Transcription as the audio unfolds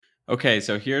Okay,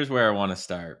 so here's where I want to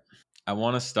start. I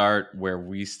want to start where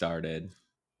we started,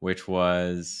 which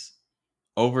was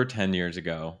over 10 years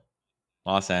ago,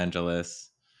 Los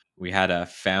Angeles. We had a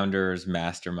founders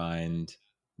mastermind.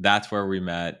 That's where we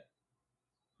met.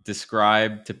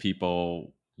 Describe to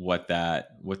people what that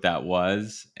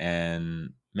was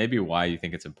and maybe why you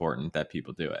think it's important that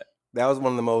people do it. That was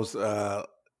one of the most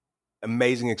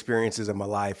amazing experiences of my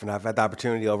life, and I've had the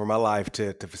opportunity over my life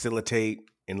to facilitate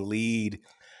and lead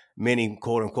many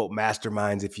quote unquote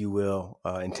masterminds, if you will,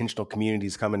 intentional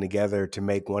communities coming together to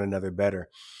make one another better.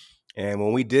 And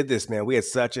when we did this, man, we had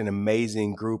such an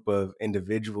amazing group of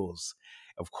individuals.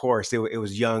 Of course, it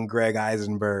was young Greg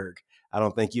Eisenberg. I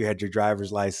don't think you had your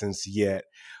driver's license yet.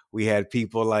 We had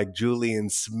people like Julian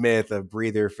Smith of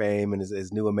Breather fame and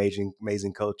his new amazing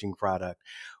coaching product.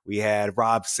 We had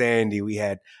Rob Sandy. We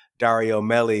had Dario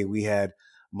Melli. We had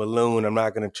Maloon. I'm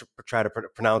not going to try to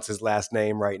pronounce his last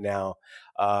name right now.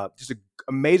 Just an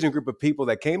amazing group of people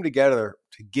that came together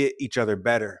to get each other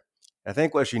better. I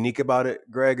think what's unique about it,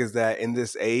 Greg, is that in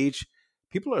this age,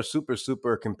 people are super,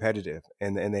 super competitive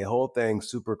and they hold things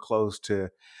super close to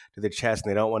their chest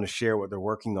and they don't want to share what they're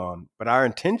working on. But our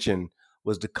intention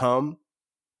was to come,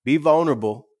 be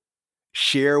vulnerable,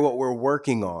 share what we're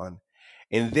working on,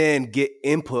 and then get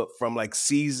input from like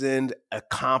seasoned,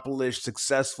 accomplished,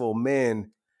 successful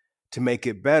men to make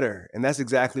it better. And that's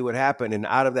exactly what happened. And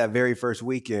out of that very first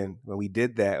weekend, when we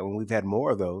did that, and we've had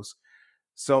more of those,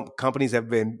 some companies have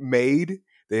been made,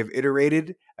 they've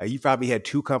iterated. You probably had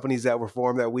two companies that were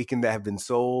formed that weekend that have been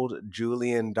sold,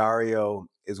 Julian, Dario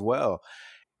as well.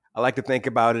 I like to think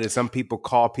about it as some people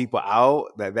call people out.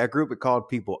 That group, it called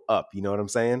people up. You know what I'm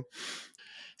saying?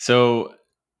 So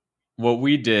what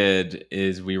we did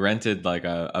is we rented like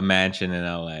a mansion in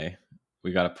LA.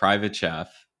 We got a private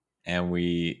chef and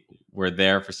we were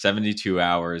there for 72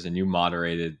 hours and you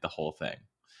moderated the whole thing.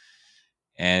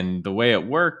 And the way it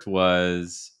worked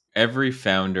was every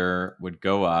founder would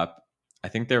go up. I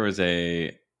think there was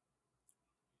a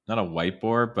not a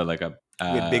whiteboard, but like a We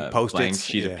had big blank post-its.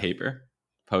 sheet of Yeah. paper,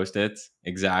 post-its,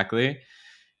 exactly.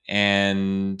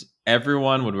 And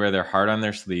everyone would wear their heart on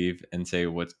their sleeve and say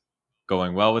what's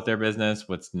going well with their business,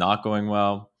 what's not going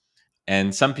well.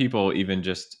 And some people even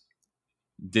just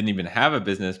didn't even have a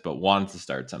business but wanted to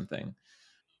start something.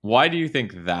 Why do you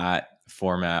think that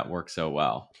format works so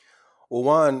well? Well,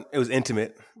 one, it was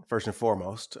intimate, first and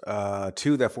foremost.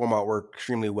 Two, that format worked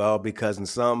extremely well because in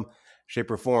some shape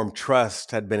or form,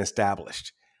 trust had been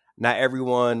established. Not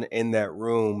everyone in that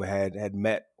room had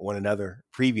met one another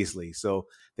previously. So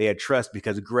they had trust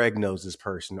because Greg knows this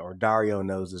person or Dario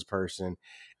knows this person,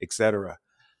 etc.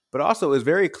 But also, it was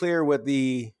very clear what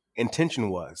the intention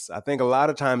was. I think a lot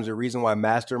of times the reason why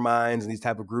masterminds and these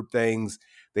type of group things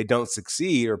they don't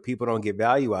succeed or people don't get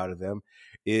value out of them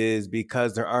is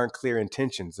because there aren't clear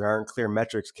intentions, there aren't clear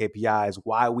metrics, KPIs,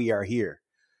 why we are here.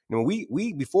 You know,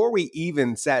 we before we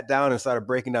even sat down and started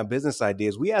breaking down business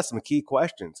ideas, we asked some key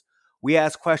questions. We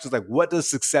asked questions like, what does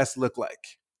success look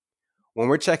like? When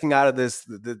we're checking out of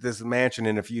this mansion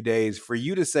in a few days, for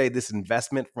you to say this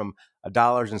investment from a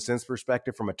dollars and cents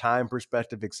perspective, from a time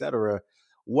perspective, et cetera,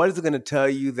 what is it going to tell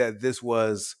you that this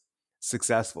was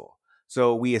successful?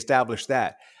 So we established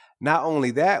that. Not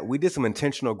only that, we did some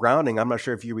intentional grounding. I'm not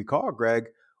sure if you recall, Greg.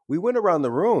 We went around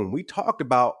the room. We talked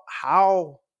about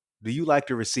how do you like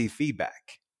to receive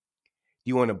feedback? Do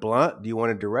you want it blunt? Do you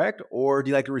want it direct? Or do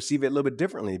you like to receive it a little bit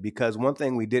differently? Because one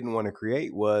thing we didn't want to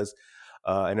create was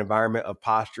an environment of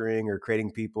posturing or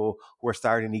creating people who are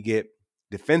starting to get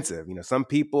defensive. You know, some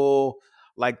people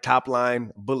like top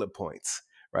line bullet points,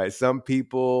 right? Some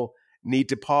people need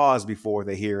to pause before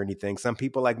they hear anything. Some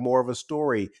people like more of a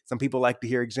story. Some people like to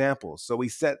hear examples. So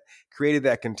we created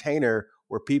that container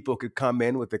where people could come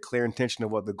in with a clear intention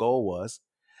of what the goal was.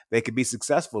 They could be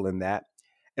successful in that.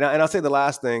 And I'll say the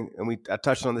last thing, and I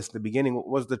touched on this in the beginning,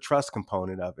 was the trust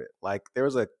component of it. Like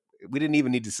we didn't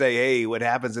even need to say, hey, what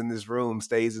happens in this room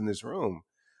stays in this room.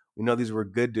 We know these were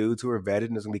good dudes who were vetted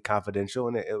and it's going to be confidential.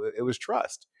 And it was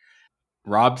trust.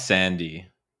 Rob Sandy.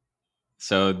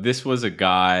 So this was a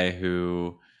guy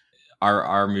who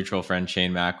our mutual friend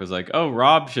Shane Mack was like, "Oh,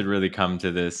 Rob should really come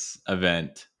to this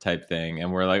event type thing."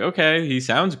 And we're like, "Okay, he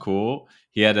sounds cool."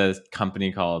 He had a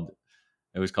company called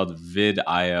it was called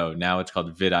VidIO. Now it's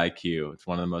called vidIQ. It's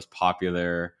one of the most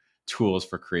popular tools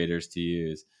for creators to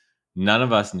use. None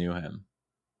of us knew him.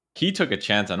 He took a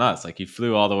chance on us. Like he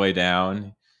flew all the way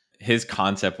down. His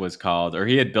concept was called, or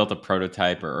he had built a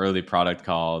prototype or early product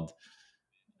called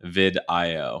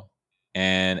VidIO.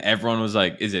 And everyone was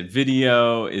like, is it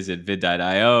video? Is it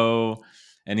vid.io?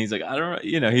 And he's like, I don't know.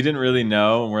 You know, he didn't really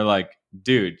know. And we're like,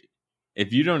 dude,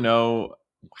 if you don't know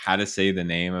how to say the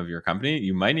name of your company,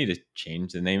 you might need to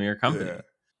change the name of your Yeah. company.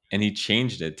 And he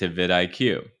changed it to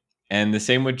vidIQ. And the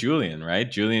same with Julian, right?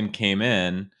 Julian came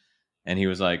in and he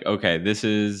was like, okay, this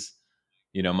is,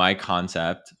 my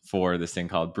concept for this thing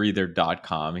called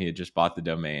breather.com. He had just bought the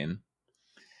domain,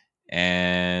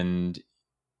 and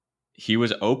he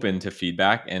was open to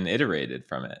feedback and iterated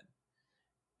from it.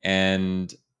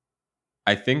 And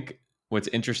I think what's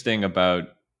interesting about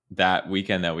that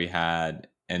weekend that we had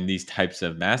and these types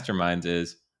of masterminds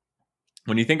is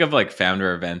when you think of like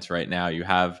founder events right now, you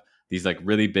have these like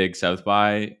really big South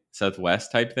by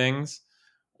Southwest type things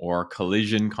or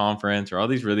collision conference or all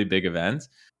these really big events.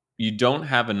 You don't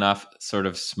have enough sort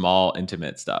of small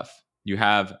intimate stuff. You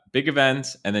have big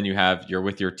events, and then you're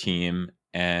with your team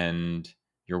and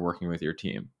you're working with your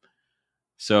team.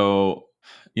 So,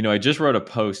 I just wrote a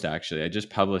post actually. I just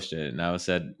published it, and I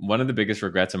said one of the biggest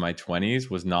regrets of my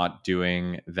 20s was not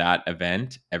doing that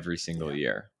event every single Yeah.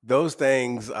 year. Those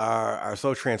things are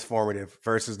so transformative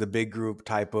versus the big group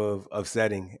type of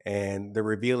setting, and they're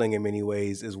revealing in many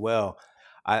ways as well.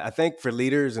 I think for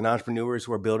leaders and entrepreneurs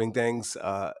who are building things,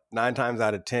 9 times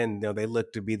out of 10, they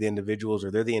look to be the individuals,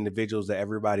 or they're the individuals that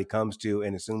everybody comes to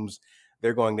and assumes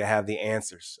they're going to have the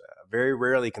answers. Very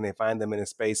rarely can they find them in a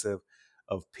space of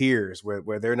peers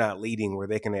where they're not leading, where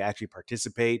they can actually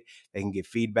participate, they can get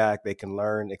feedback, they can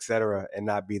learn, etc., and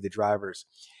not be the drivers.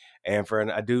 And for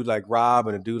a dude like Rob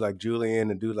and a dude like Julian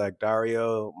and a dude like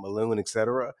Dario, Maloon,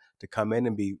 etc., to come in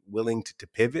and be willing to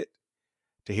pivot,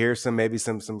 to hear some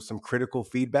critical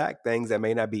feedback, things that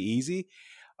may not be easy.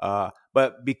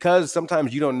 But because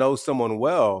sometimes you don't know someone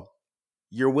well,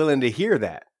 you're willing to hear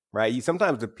that, right?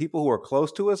 Sometimes the people who are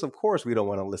close to us, of course, we don't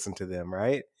want to listen to them,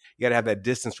 right? You got to have that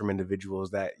distance from individuals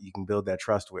that you can build that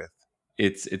trust with.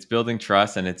 It's building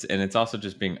trust, and it's also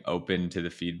just being open to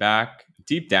the feedback.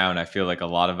 Deep down, I feel like a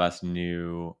lot of us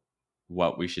knew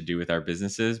what we should do with our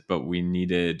businesses, but we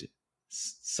needed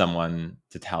someone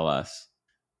to tell us.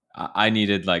 I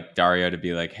needed like Dario to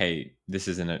be like, "Hey, this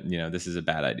is a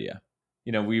bad idea."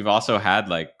 We've also had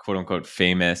like quote unquote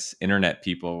famous internet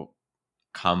people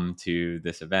come to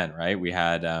this event, right? We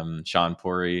had Sean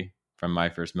Puri from My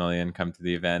First Million come to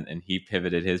the event, and he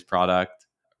pivoted his product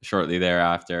shortly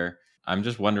thereafter. I'm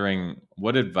just wondering,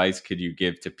 what advice could you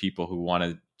give to people who want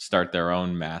to start their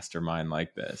own mastermind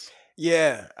like this?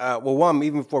 Yeah. Well, one,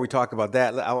 even before we talk about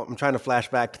that, I'm trying to flash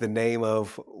back to the name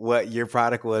of what your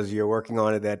product was you're working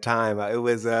on at that time. It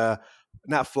was not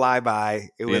Flyby.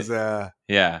 It was The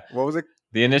yeah, what was it?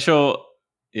 the initial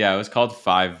yeah, it was called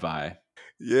Five by.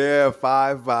 Yeah,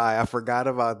 Five by. I forgot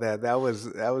about that. That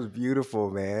was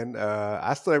beautiful, man.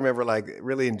 I still remember like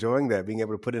really enjoying that, being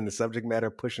able to put in the subject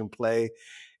matter, push and play,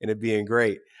 and it being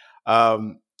great.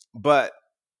 Um, but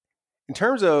in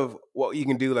terms of what you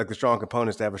can do, like the strong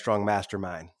components to have a strong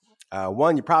mastermind,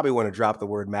 one, you probably want to drop the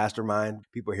word mastermind.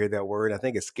 People hear that word. I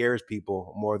think it scares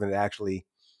people more than it actually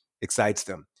excites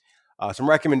them. Some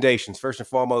recommendations. First and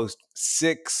foremost,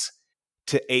 6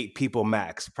 to 8 people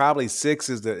max. Probably six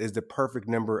is the perfect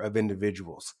number of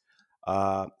individuals.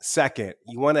 Second,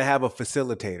 you want to have a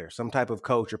facilitator, some type of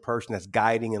coach or person that's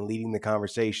guiding and leading the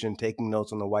conversation, taking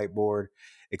notes on the whiteboard,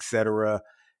 etc.,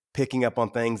 picking up on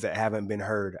things that haven't been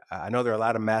heard. I know there are a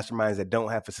lot of masterminds that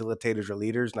don't have facilitators or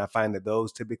leaders, and I find that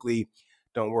those typically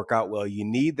don't work out well. You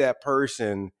need that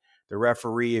person, the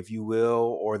referee, if you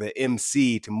will, or the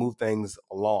MC to move things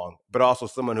along, but also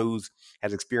someone who's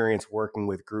has experience working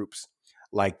with groups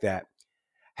like that.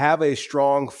 Have a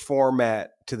strong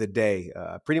format to the day.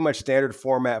 Pretty much standard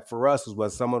format for us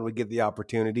was someone would get the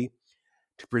opportunity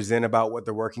to present about what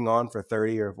they're working on for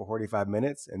 30 or for 45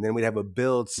 minutes. And then we'd have a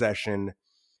build session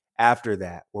after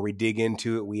that where we dig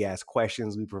into it, we ask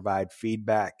questions, we provide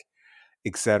feedback,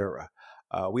 etc.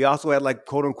 We also had like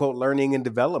quote unquote learning and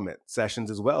development sessions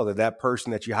as well. That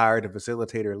person that you hired to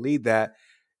facilitate or lead that,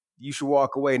 you should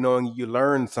walk away knowing you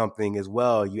learned something as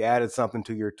well. You added something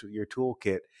to your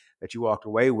toolkit that you walked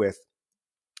away with.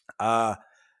 Uh,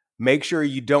 Make sure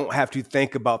you don't have to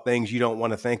think about things you don't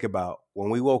want to think about.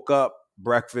 When we woke up,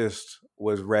 breakfast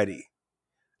was ready.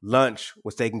 Lunch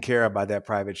was taken care of by that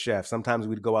private chef. Sometimes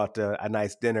we'd go out to a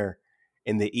nice dinner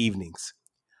in the evenings.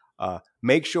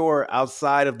 Make sure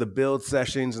outside of the build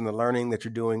sessions and the learning that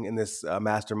you're doing in this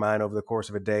mastermind over the course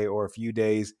of a day or a few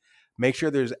days, make sure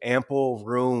there's ample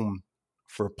room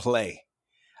for play.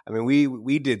 I mean,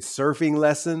 we did surfing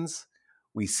lessons,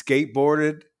 we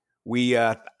skateboarded, we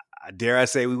dare I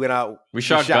say we went out, We we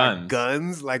shot shot guns.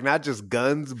 guns, like not just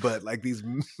guns, but like these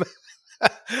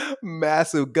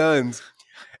massive guns.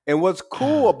 And what's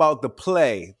cool about the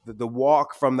play, the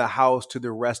walk from the house to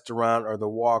the restaurant or the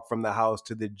walk from the house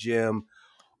to the gym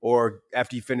or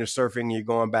after you finish surfing, you're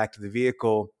going back to the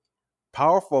vehicle.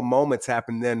 Powerful moments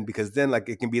happen then, because then like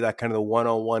it can be like kind of the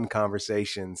one-on-one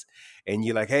conversations, and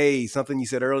you're like, hey, something you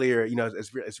said earlier,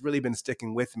 it's really been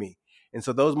sticking with me. And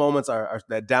so those moments are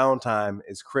that downtime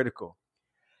is critical.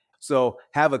 So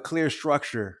have a clear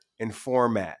structure and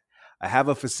format. Have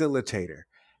a facilitator.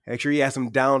 Make sure you have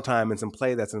some downtime and some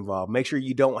play that's involved. Make sure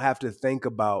you don't have to think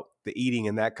about the eating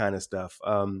and that kind of stuff.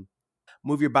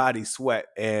 Move your body, sweat,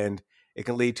 and it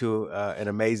can lead to an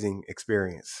amazing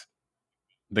experience.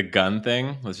 The gun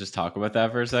thing, let's just talk about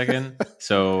that for a second.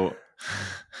 So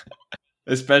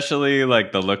especially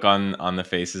like the look on the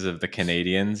faces of the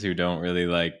Canadians who don't really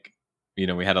like,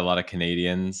 we had a lot of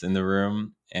Canadians in the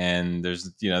room, and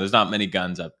there's not many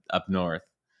guns up north,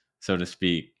 so to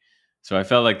speak. So I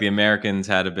felt like the Americans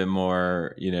had a bit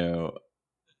more, they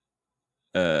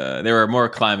were more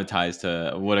acclimatized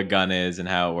to what a gun is and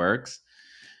how it works.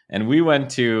 And we went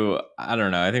to, I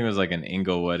don't know, I think it was like in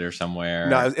Inglewood or No, somewhere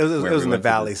it where was we in the went to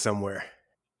valley this. somewhere.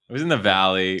 It was in the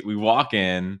valley. We walk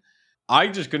in. I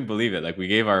just couldn't believe it. Like we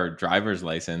gave our driver's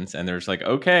license, and there's like,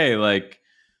 okay, like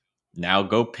now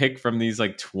go pick from these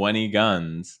like 20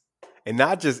 guns. And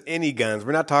not just any guns.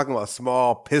 We're not talking about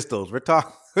small pistols. We're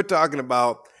talking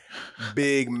about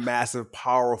big, massive,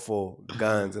 powerful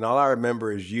guns. And all I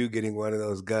remember is you getting one of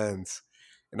those guns.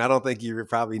 And I don't think you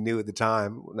probably knew at the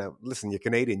time. Now, listen, you're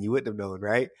Canadian. You wouldn't have known,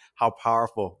 right? How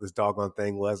powerful this doggone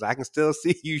thing was. I can still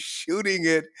see you shooting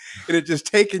it, and it just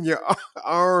taking your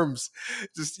arms.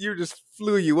 You just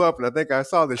flew you up. And I think I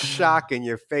saw the shock in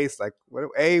your face, like,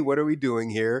 what are we doing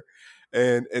here?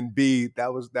 And B,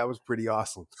 that was pretty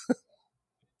awesome.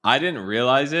 I didn't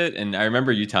realize it, and I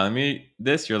remember you telling me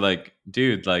this. You're like,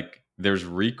 dude, like there's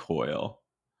recoil.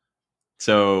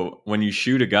 So when you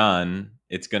shoot a gun,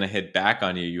 it's gonna hit back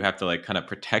on you. You have to like kind of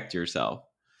protect yourself.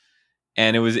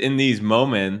 And it was in these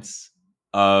moments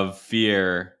of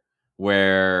fear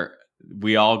where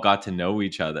we all got to know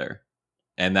each other,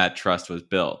 and that trust was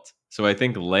built. So I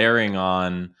think layering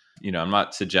on, I'm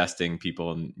not suggesting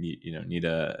people need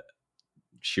to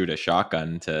shoot a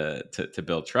shotgun to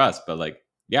build trust, but like,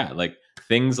 yeah, like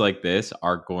things like this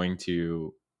are going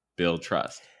to build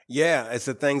trust. Yeah, it's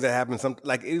the things that happen. Some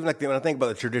like even like when I think about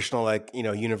the traditional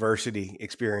university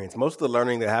experience, most of the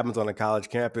learning that happens on a college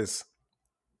campus,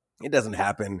 it doesn't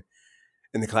happen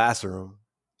in the classroom.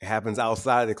 It happens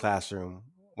outside of the classroom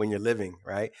when you're living,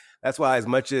 right? That's why, as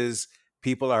much as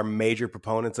people are major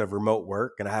proponents of remote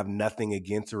work, and I have nothing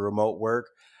against remote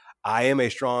work, I am a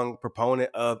strong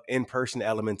proponent of in person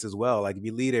elements as well. Like if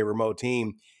you lead a remote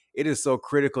team, it is so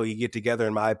critical you get together,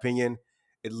 in my opinion,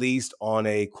 at least on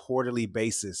a quarterly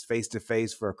basis, face to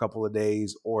face for a couple of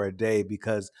days or a day,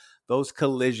 because those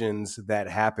collisions that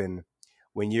happen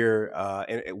when you're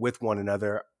with one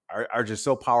another are just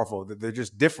so powerful that they're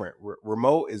just different.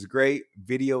 Remote is great,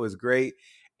 video is great,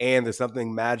 and there's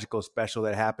something magical, special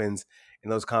that happens in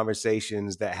those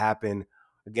conversations that happen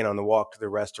again on the walk to the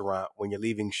restaurant when you're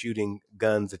leaving shooting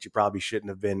guns that you probably shouldn't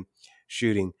have been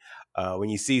shooting. When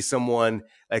you see someone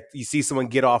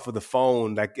get off of the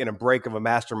phone like in a break of a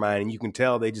mastermind, and you can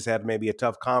tell they just had maybe a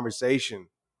tough conversation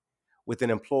with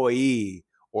an employee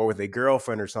or with a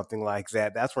girlfriend or something like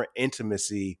that. That's where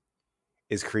intimacy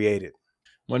is created.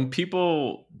 When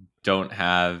people don't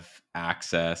have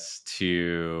access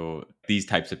to these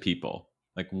types of people,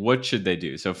 like what should they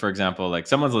do? So for example, like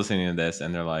someone's listening to this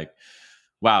and they're like,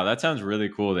 wow, that sounds really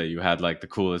cool that you had like the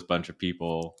coolest bunch of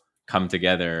people come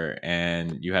together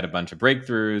and you had a bunch of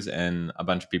breakthroughs and a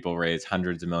bunch of people raised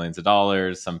hundreds of millions of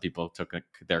dollars. Some people took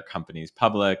their companies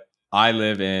public. I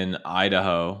live in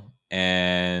Idaho,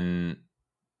 and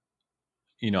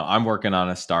I'm working on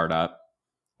a startup,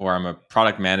 or I'm a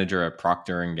product manager at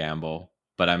Procter and Gamble,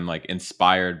 but I'm like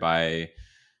inspired by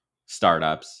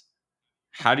startups.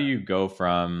 How do you go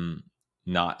from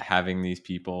not having these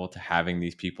people to having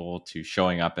these people to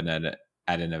showing up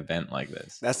at an event like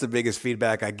this? That's the biggest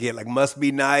feedback I get. Like, must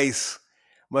be nice.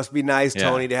 Must be nice, Yeah.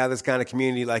 Tony, to have this kind of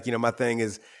community. Like, my thing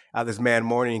is I have this Man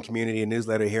Morning community and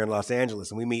newsletter here in Los Angeles,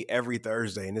 and we meet every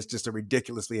Thursday, and it's just a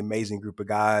ridiculously amazing group of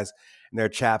guys, and there are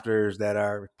chapters that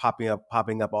are popping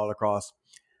up all across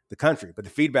the country. But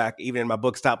the feedback, even in my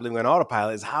book, Stop Living on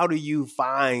Autopilot, is how do you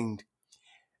find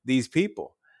these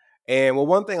people? And well,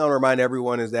 one thing I'll remind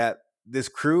everyone is that this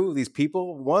crew, these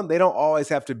people, one, they don't always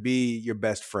have to be your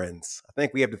best friends. I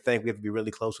think we have to be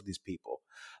really close with these people.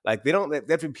 Like they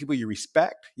have to be people you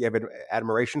respect, you have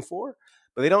admiration for,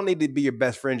 but they don't need to be your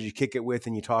best friends you kick it with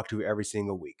and you talk to every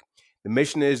single week. The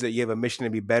mission is that you have a mission to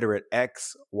be better at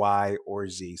X, Y, or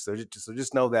Z. So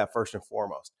just know that first and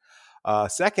foremost.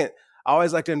 Second, I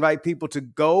always like to invite people to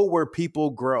go where people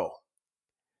grow.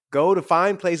 Go to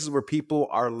find places where people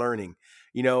are learning.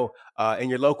 In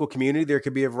your local community, there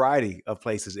could be a variety of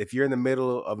places. If you're in the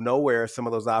middle of nowhere, some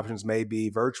of those options may be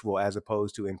virtual as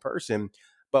opposed to in person.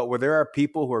 But where there are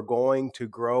people who are going to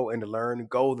grow and to learn,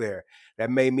 go there. That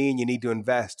may mean you need to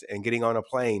invest in getting on a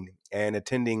plane and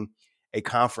attending a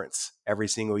conference every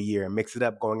single year and mix it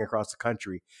up going across the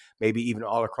country, maybe even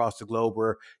all across the globe,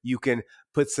 where you can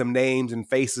put some names and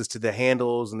faces to the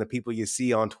handles and the people you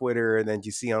see on Twitter and then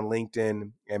you see on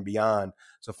LinkedIn and beyond.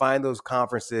 So find those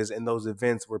conferences and those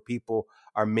events where people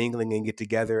are mingling and get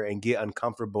together and get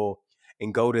uncomfortable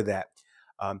and go to that.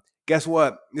 Guess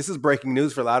what? This is breaking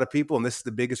news for a lot of people, and this is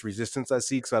the biggest resistance I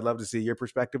see. So I'd love to see your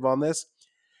perspective on this.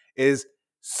 Is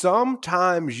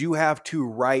sometimes you have to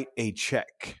write a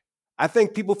check. I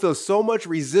think people feel so much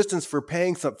resistance for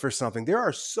paying for something. There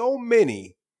are so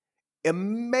many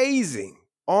amazing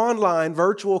online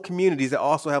virtual communities that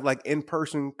also have like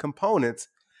in-person components,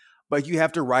 but you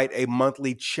have to write a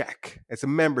monthly check. It's a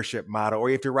membership model, or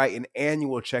you have to write an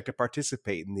annual check to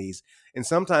participate in these. And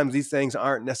sometimes these things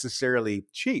aren't necessarily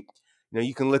cheap.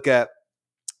 You can look at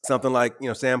something like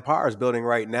Sam Parr is building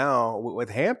right now with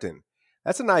Hampton.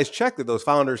 That's a nice check that those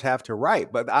founders have to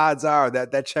write, but the odds are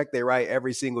that that check they write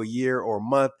every single year or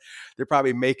month, they're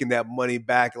probably making that money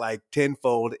back like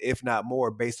tenfold, if not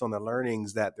more, based on the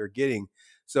learnings that they're getting.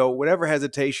 So whatever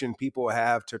hesitation people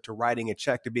have to writing a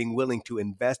check, to being willing to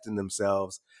invest in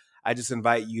themselves, I just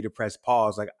invite you to press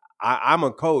pause. Like I'm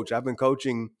a coach. I've been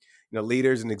coaching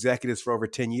leaders and executives for over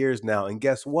 10 years now, and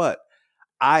guess what?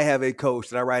 I have a coach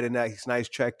that I write a nice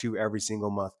check to every single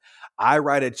month. I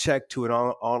write a check to an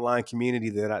online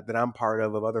community that I'm part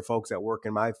of other folks that work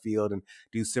in my field and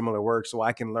do similar work, so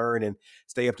I can learn and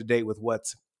stay up to date with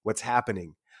what's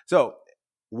happening. So,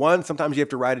 one, sometimes you have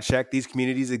to write a check. These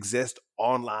communities exist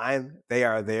online; they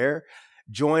are there.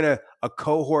 Join a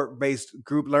cohort based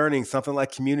group learning, something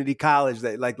like community college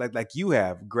that like you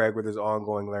have, Greg, where there's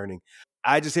ongoing learning.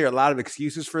 I just hear a lot of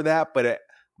excuses for that, but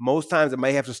most times it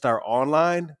may have to start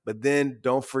online, but then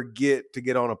don't forget to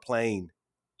get on a plane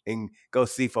and go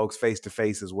see folks face to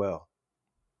face as well.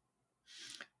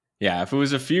 Yeah, if it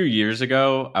was a few years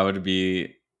ago, I would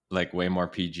be like way more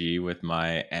PG with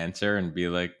my answer and be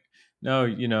like, no,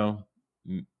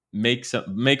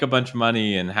 make a bunch of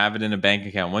money and have it in a bank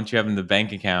account. Once you have it in the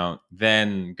bank account,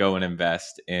 then go and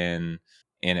invest in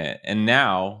it. And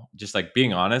now, just like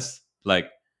being honest,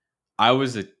 like I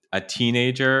was a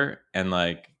teenager and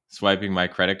like swiping my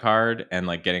credit card and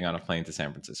like getting on a plane to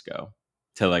San Francisco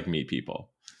to like meet people.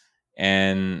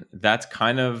 And that's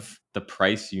kind of the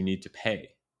price you need to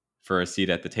pay for a seat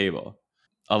at the table.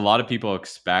 A lot of people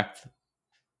expect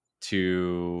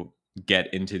to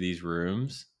get into these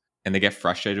rooms and they get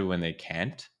frustrated when they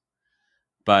can't.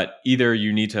 But either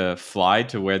you need to fly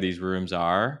to where these rooms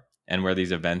are and where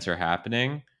these events are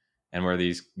happening and where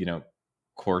these,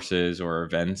 courses or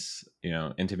events,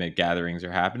 intimate gatherings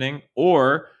are happening,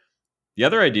 or the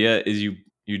other idea is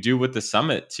you do what the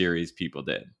Summit series people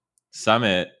did.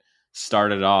 Summit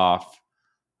started off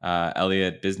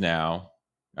Elliot Bisnow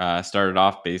started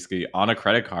off basically on a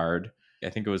credit card. I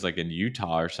think it was like in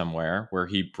Utah or somewhere, where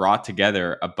he brought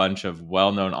together a bunch of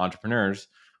well-known entrepreneurs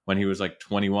when he was like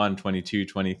 21, 22,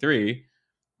 23,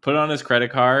 put it on his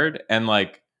credit card and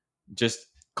like just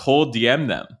cold DM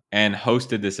them and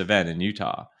hosted this event in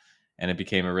Utah. And it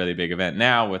became a really big event.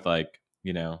 Now with like,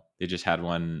 they just had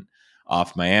one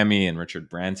off Miami and Richard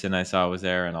Branson I saw was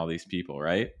there and all these people,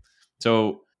 right?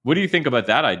 So what do you think about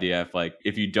that idea?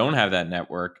 If you don't have that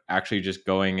network, actually just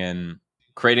going and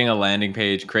creating a landing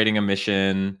page, creating a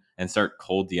mission, and start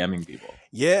cold DMing people?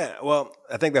 Yeah, well,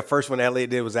 I think the first one Elliot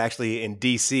did was actually in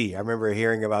DC. I remember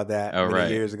hearing about that Oh, many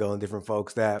right. years ago and different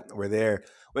folks that were there.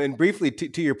 And briefly,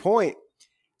 to your point,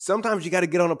 sometimes you got to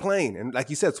get on a plane and, like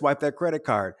you said, swipe that credit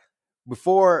card.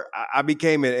 Before I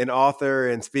became an author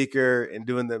and speaker and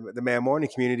doing the Man Morning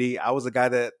community, I was a guy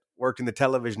that worked in the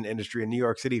television industry in New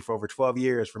York City for over 12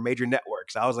 years for major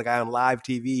networks. I was a guy on live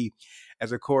TV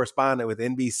as a correspondent with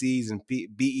NBCs and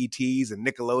BETs and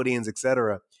Nickelodeons,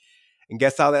 etc. And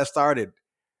guess how that started?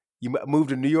 You moved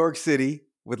to New York City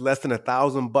with less than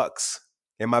 $1,000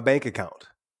 in my bank account.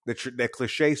 That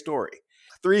cliche story.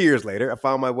 3 years later, I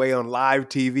found my way on live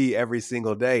TV every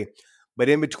single day. But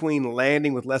in between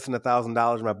landing with less than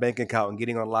 $1,000 in my bank account and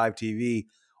getting on live TV,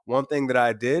 one thing that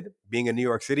I did, being in New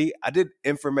York City, I did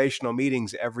informational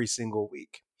meetings every single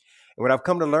week. And what I've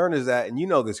come to learn is that, and you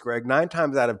know this, Greg, 9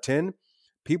 times out of 10,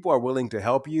 people are willing to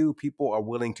help you. People are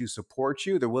willing to support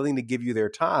you. They're willing to give you their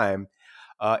time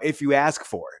if you ask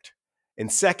for it.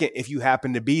 And second, if you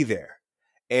happen to be there.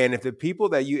 And if the people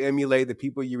that you emulate, the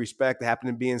people you respect, they happen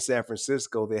to be in San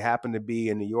Francisco, they happen to be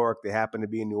in New York, they happen to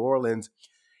be in New Orleans,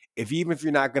 Even if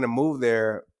you're not going to move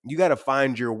there, you got to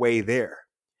find your way there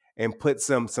and put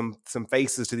some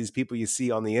faces to these people you see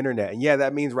on the internet. And yeah,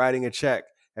 that means writing a check.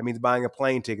 That means buying a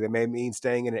plane ticket. That may mean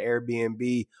staying in an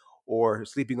Airbnb or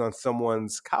sleeping on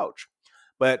someone's couch.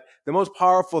 But the most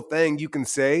powerful thing you can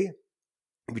say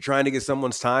if you're trying to get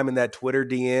someone's time in that Twitter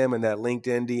DM and that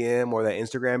LinkedIn DM or that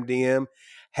Instagram DM,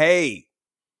 hey,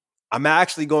 I'm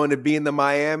actually going to be in the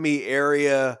Miami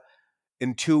area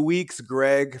in 2 weeks,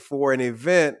 Greg, for an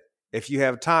event. If you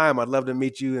have time, I'd love to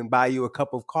meet you and buy you a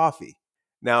cup of coffee.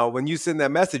 Now, when you send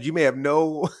that message, you may have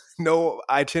no no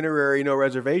itinerary, no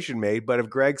reservation made. But if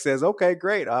Greg says, "Okay,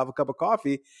 great, I'll have a cup of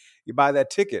coffee," you buy that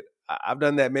ticket. I've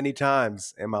done that many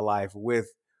times in my life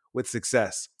with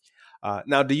success.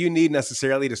 Now, do you need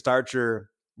necessarily to start your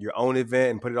own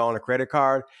event and put it on a credit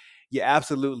card? You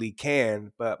absolutely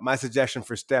can. But my suggestion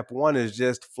for step one is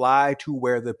just fly to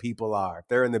where the people are. If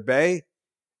they're in the Bay,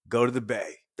 go to the Bay.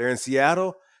 If they're in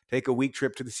Seattle, take a week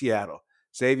trip to the Seattle.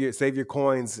 Save your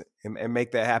coins and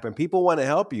make that happen. People want to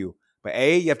help you, but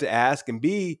A, you have to ask, and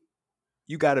B,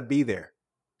 you got to be there.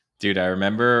 Dude, I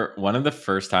remember one of the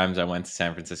first times I went to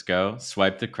San Francisco,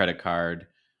 swiped the credit card,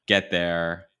 get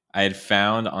there. I had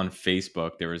found on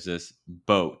Facebook there was this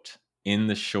boat in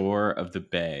the shore of the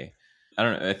bay. I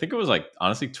don't know. I think it was like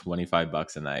honestly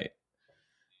 $25 a night.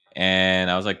 And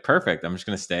I was like, perfect. I'm just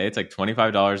going to stay. It's like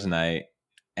 $25 a night.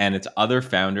 And it's other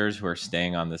founders who are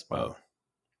staying on this boat. Wow.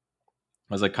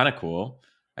 I was like, kind of cool.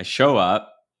 I show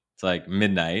up. It's like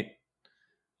midnight.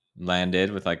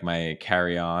 Landed with like my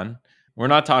carry on. We're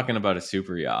not talking about a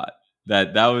super yacht.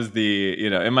 That was the,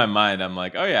 in my mind, I'm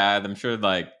like, oh yeah, I'm sure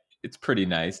like it's pretty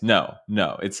nice. No,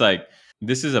 no. It's like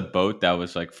this is a boat that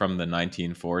was like from the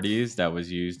 1940s that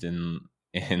was used in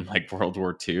like World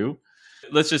War II.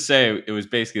 Let's just say it was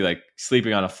basically like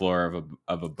sleeping on a floor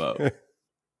of a boat.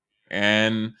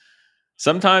 And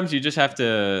sometimes you just have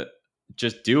to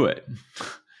just do it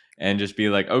and just be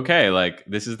like, okay, like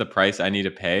this is the price I need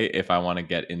to pay if I want to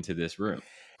get into this room.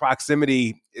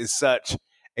 Proximity is such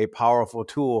a powerful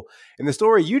tool. And the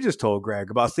story you just told,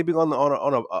 Greg, about sleeping on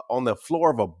the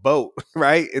floor of a boat,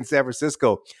 right, in San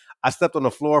Francisco. I slept on the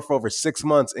floor for over 6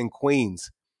 months in Queens,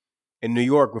 in New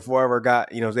York, before I ever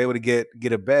was able to get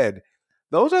a bed.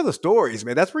 Those are the stories,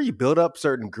 man. That's where you build up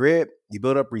certain grit, you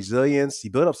build up resilience, you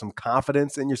build up some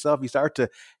confidence in yourself. You start to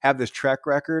have this track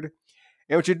record.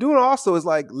 And what you're doing also is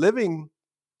like living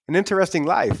an interesting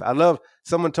life. I love,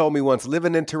 someone told me once, live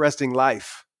an interesting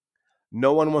life.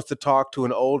 No one wants to talk to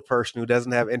an old person who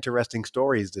doesn't have interesting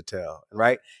stories to tell,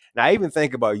 right? And I even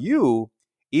think about you,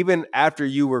 even after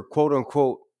you were quote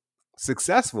unquote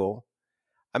successful.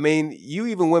 I mean, you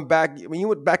even went back, you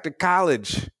went back to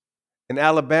college in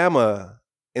Alabama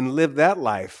and lived that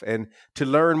life and to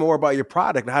learn more about your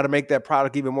product and how to make that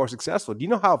product even more successful. Do you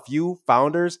know how few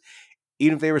founders,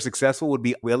 even if they were successful, would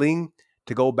be willing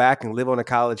to go back and live on a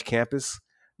college campus?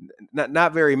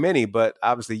 Not very many, but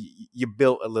obviously you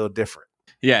built a little different.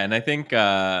 Yeah, and I think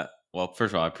well,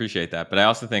 first of all, I appreciate that, but I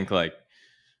also think like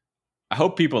I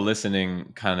hope people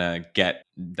listening kind of get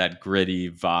that gritty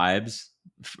vibes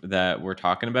that we're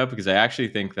talking about, because I actually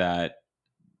think that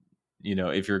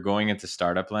if you're going into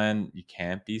startup land, you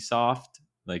can't be soft.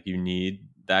 Like you need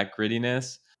that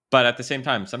grittiness. But at the same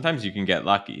time, sometimes you can get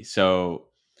lucky. So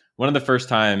one of the first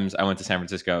times I went to San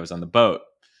Francisco, I was on the boat.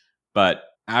 But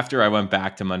after I went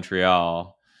back to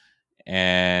Montreal,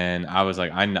 and I was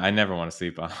like, I never want to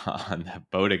sleep on that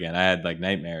boat again. I had like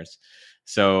nightmares.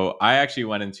 So I actually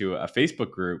went into a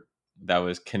Facebook group that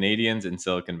was Canadians in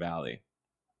Silicon Valley.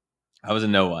 I was a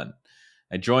no one.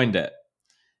 I joined it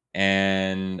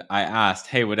and I asked,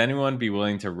 hey, would anyone be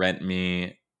willing to rent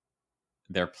me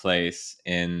their place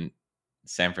in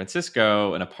San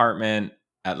Francisco, an apartment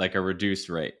at like a reduced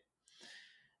rate?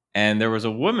 And there was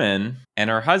a woman and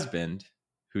her husband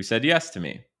who said yes to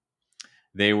me.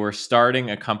 They were starting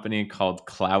a company called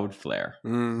Cloudflare.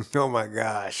 Oh my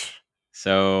gosh.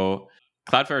 So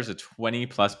Cloudflare is a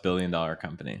 $20+ billion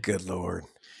company. Good Lord.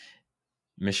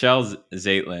 Michelle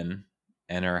Zaitlin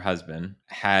and her husband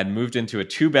had moved into a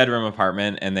 2-bedroom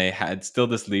apartment, and they had still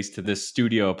this lease to this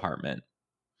studio apartment.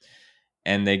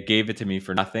 And they gave it to me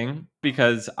for nothing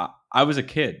because I was a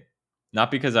kid,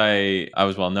 not because I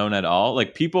was well known at all.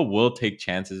 Like people will take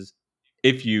chances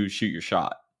if you shoot your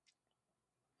shot.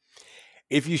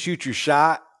 If you shoot your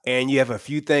shot and you have a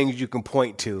few things you can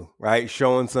point to, right?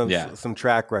 Showing Yeah. some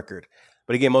track record.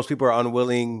 But again, most people are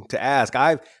unwilling to ask.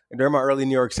 During my early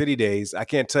New York City days, I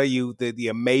can't tell you the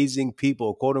amazing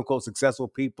people, quote unquote successful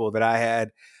people that I had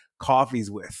coffees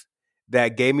with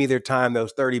that gave me their time,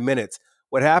 those 30 minutes.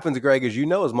 What happens, Greg, is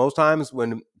most times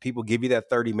when people give you that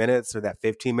 30 minutes or that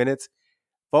 15 minutes,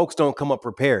 folks don't come up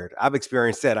prepared. I've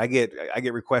experienced that. I get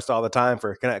requests all the time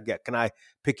for can I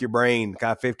pick your brain?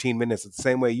 Got 15 minutes. It's the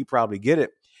same way you probably get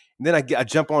it. And then I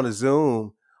jump on a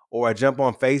Zoom or I jump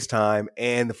on FaceTime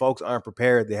and the folks aren't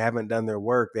prepared. They haven't done their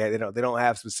work. They don't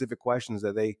have specific questions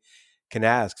that they can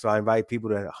ask. So I invite people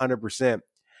to 100%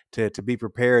 to be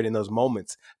prepared in those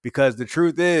moments, because the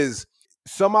truth is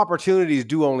some opportunities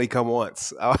do only come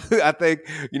once. I think,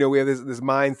 we have this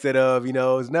mindset of,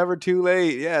 it's never too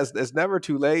late. Yes, it's never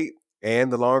too late.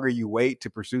 And the longer you wait to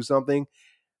pursue something,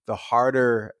 the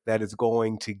harder that it's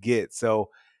going to get. So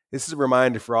this is a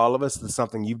reminder for all of us. This is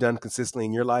something you've done consistently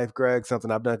in your life, Greg,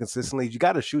 something I've done consistently. You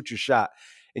got to shoot your shot,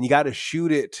 and you got to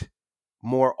shoot it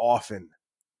more often.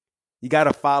 You got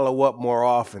to follow up more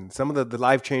often. Some of the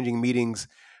life-changing meetings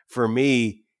for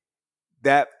me,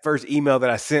 that first email that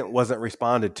I sent wasn't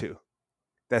responded to.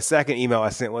 That second email I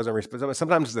sent wasn't responded.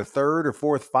 Sometimes it's the third or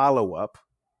fourth follow-up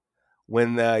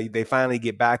when they finally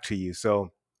get back to you.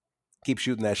 So keep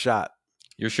shooting that shot.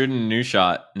 You're shooting a new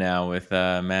shot now with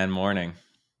Man Morning.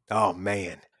 Oh,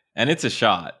 man. And it's a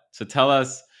shot. So tell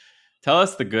us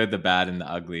the good, the bad, and the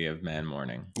ugly of Man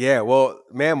Morning. Yeah, well,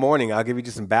 Man Morning, I'll give you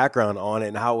just some background on it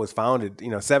and how it was founded.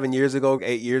 7 years ago,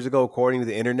 8 years ago, according to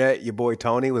the internet, your boy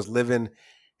Tony was living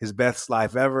his best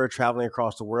life ever, traveling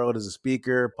across the world as a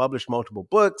speaker, published multiple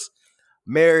books,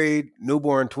 married,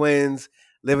 newborn twins,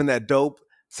 living that dope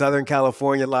Southern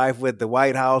California life with the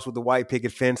White House with the white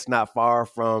picket fence not far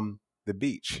from the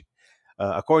beach.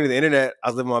 According to the internet, I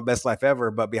was living my best life ever,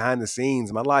 but behind the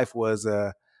scenes, my life was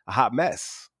a hot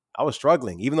mess. I was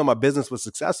struggling. Even though my business was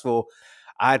successful,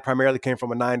 I primarily came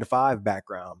from a 9-to-5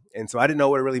 background. And so I didn't know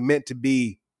what it really meant to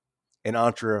be an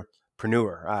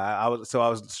entrepreneur. I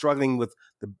was struggling with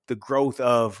the growth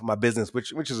of my business,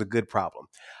 which is a good problem.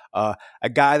 A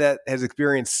guy that has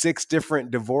experienced 6 different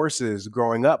divorces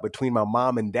growing up between my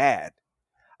mom and dad.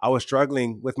 I was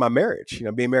struggling with my marriage,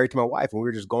 being married to my wife, and we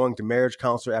were just going to marriage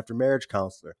counselor after marriage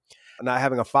counselor. Not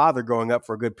having a father growing up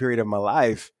for a good period of my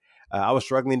life, I was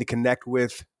struggling to connect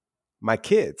with my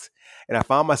kids. And I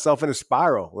found myself in a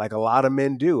spiral like a lot of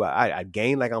men do. I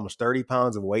gained like almost 30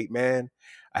 pounds of weight, man.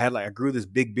 I grew this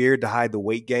big beard to hide the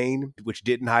weight gain, which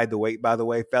didn't hide the weight, by the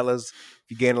way, fellas. If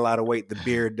you gain a lot of weight, the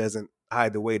beard doesn't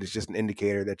hide the weight. It's just an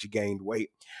indicator that you gained weight.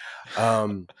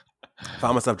 Found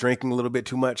myself drinking a little bit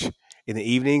too much in the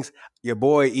evenings. Your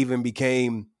boy even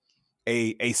became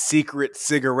a secret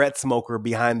cigarette smoker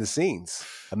behind the scenes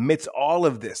amidst all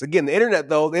of this. Again, the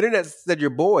internet said your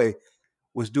boy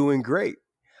was doing great.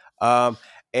 But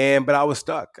I was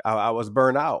stuck. I was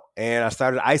burned out, and I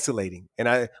started isolating.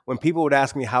 And when people would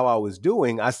ask me how I was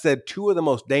doing, I said 2 of the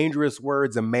most dangerous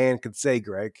words a man could say,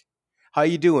 Greg. How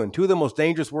you doing? 2 of the most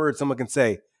dangerous words someone can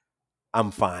say,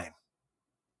 I'm fine.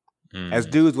 As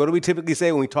dudes, what do we typically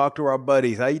say when we talk to our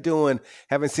buddies? How you doing?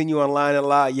 Haven't seen you online a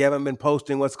lot. You haven't been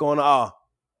posting. What's going on? Oh,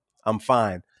 I'm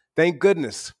fine. Thank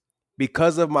goodness.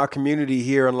 Because of my community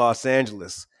here in Los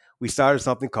Angeles, we started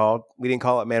something we didn't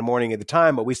call it Man Morning at the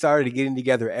time, but we started getting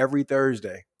together every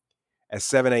Thursday at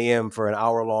 7 a.m. for an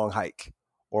hour-long hike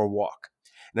or walk.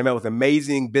 And I met with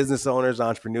amazing business owners,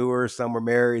 entrepreneurs. Some were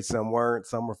married, some weren't.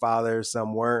 Some were fathers,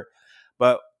 some weren't.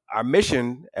 But our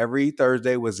mission every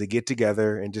Thursday was to get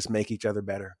together and just make each other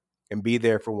better and be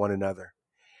there for one another.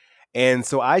 And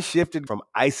so I shifted from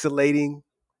isolating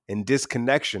and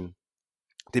disconnection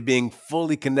to being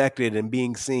fully connected and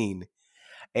being seen.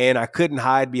 And I couldn't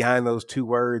hide behind those 2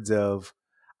 words of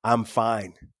I'm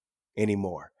fine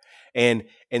anymore. And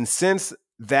since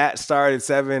that started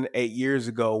 7, 8 years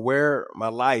ago, where my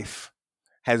life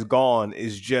has gone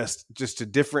is just a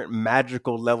different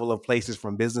magical level of places,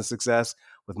 from business success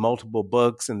with multiple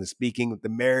books and the speaking, the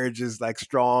marriage is like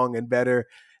strong and better,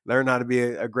 learn how to be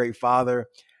a great father.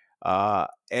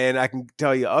 And I can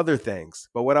tell you other things.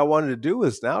 But what I wanted to do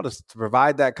is now to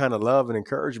provide that kind of love and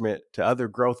encouragement to other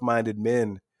growth-minded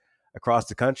men across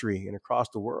the country and across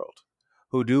the world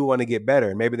who do want to get better.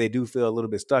 And maybe they do feel a little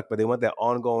bit stuck, but they want that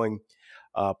ongoing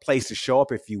place to show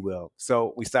up, if you will.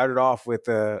 So we started off with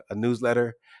a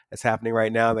newsletter that's happening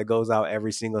right now that goes out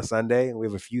every single Sunday. And we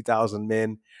have a few thousand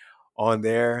men on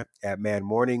there at Man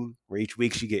Morning, where each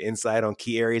week you get insight on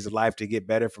key areas of life to get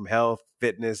better, from health,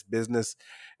 fitness, business,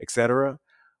 etc.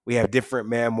 We have different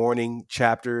Man Morning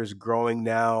chapters growing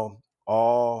now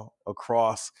all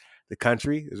across the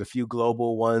country. There's a few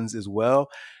global ones as well.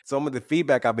 Some of the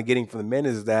feedback I've been getting from the men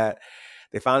is that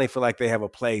they finally feel like they have a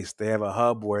place, they have a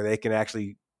hub where they can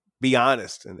actually be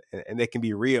honest and they can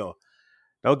be real.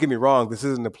 Don't get me wrong, this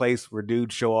isn't a place where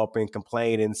dudes show up and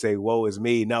complain and say, woe is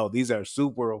me. No, these are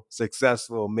super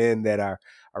successful men that are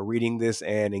reading this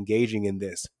and engaging in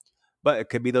this. But it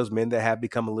could be those men that have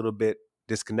become a little bit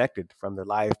disconnected from their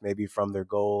life, maybe from their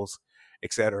goals,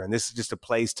 etc. And this is just a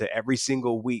place to every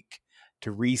single week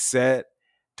to reset,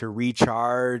 to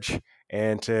recharge,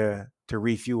 and to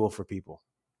refuel for people.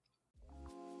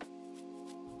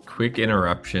 Quick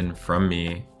interruption from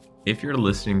me. If you're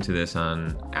listening to this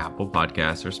on Apple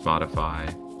Podcasts or Spotify,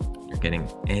 you're getting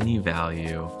any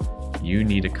value, you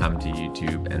need to come to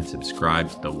YouTube and subscribe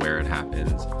to the Where It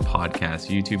Happens podcast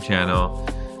YouTube channel.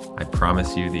 I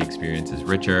promise you the experience is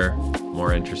richer,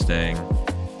 more interesting.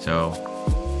 So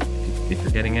if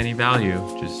you're getting any value,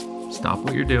 just stop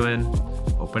what you're doing,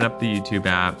 open up the YouTube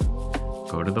app,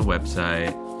 go to the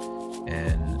website,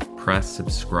 and press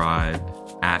subscribe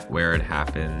at Where It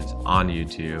Happens on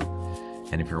YouTube.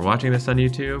 And if you're watching this on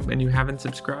YouTube and you haven't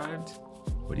subscribed,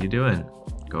 what are you doing?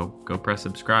 Go press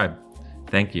subscribe.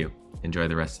 Thank you. Enjoy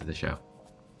the rest of the show.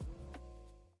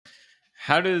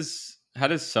 How does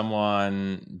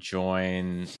someone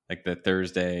join like the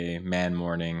Thursday man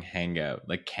morning hangout?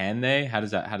 Like, can they? How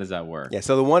does that work? Yeah.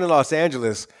 So the one in Los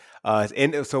Angeles,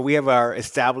 so we have our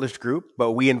established group,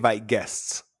 but we invite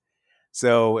guests.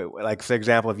 So, like, for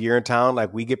example, if you're in town,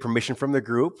 like, we get permission from the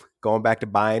group, going back to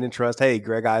buying and trust. Hey,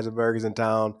 Greg Eisenberg is in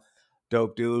town.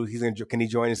 Dope dude. Can he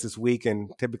join us this week?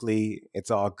 And typically it's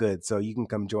all good. So you can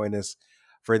come join us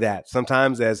for that.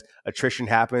 Sometimes as attrition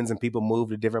happens and people move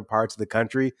to different parts of the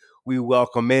country, we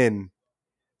welcome in,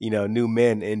 new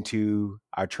men into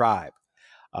our tribe.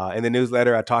 In the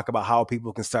newsletter, I talk about how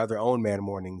people can start their own man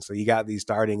mornings. So you got these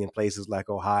starting in places like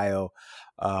Ohio,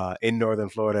 in northern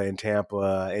Florida, in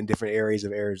Tampa, in different areas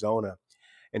of Arizona.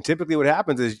 And typically what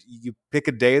happens is you pick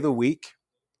a day of the week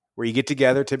where you get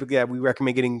together. Typically, we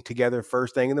recommend getting together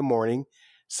first thing in the morning,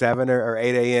 7 or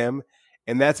 8 a.m.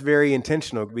 And that's very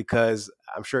intentional because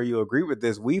I'm sure you'll agree with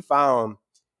this. We found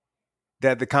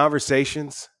that the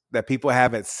conversations that people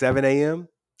have at 7 a.m.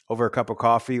 over a cup of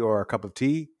coffee or a cup of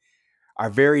tea are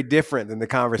very different than the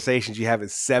conversations you have at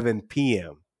 7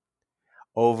 p.m.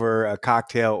 over a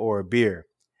cocktail or a beer.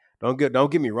 Don't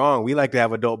get me wrong. We like to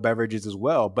have adult beverages as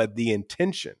well, but the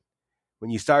intention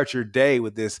when you start your day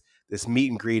with this meet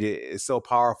and greet is so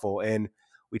powerful. And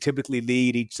we typically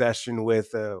lead each session with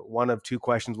one of two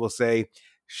questions. We'll say,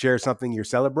 share something you're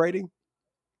celebrating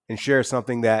and share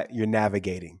something that you're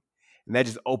navigating. And that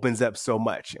just opens up so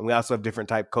much. And we also have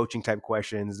different coaching type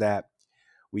questions that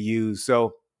we use.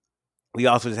 So we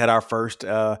also just had our first,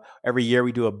 every year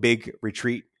we do a big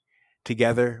retreat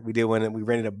together. We did when we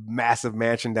rented a massive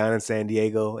mansion down in San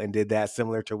Diego and did that,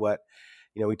 similar to what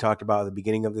we talked about at the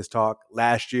beginning of this talk.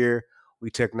 Last year, we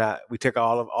took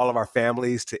all of our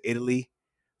families to Italy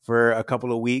for a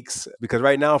couple of weeks, because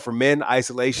right now for men,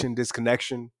 isolation,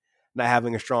 disconnection, not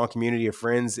having a strong community of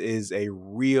friends is a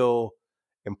real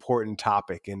important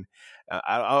topic. And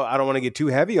I don't want to get too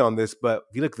heavy on this, but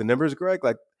if you look at the numbers, Greg,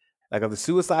 like of the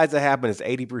suicides that happen, it's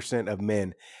 80% of men.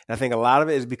 And I think a lot of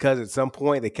it is because at some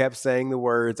point they kept saying the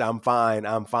words, I'm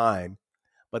fine,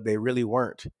 but they really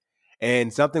weren't.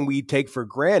 And something we take for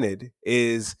granted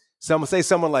is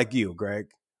someone like you,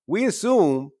 Greg. We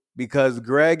assume because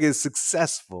Greg is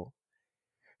successful,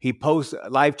 he posts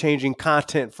life-changing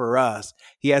content for us.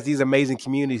 He has these amazing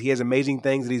communities. He has amazing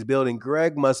things that he's building.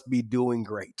 Greg must be doing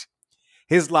great.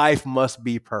 His life must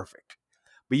be perfect.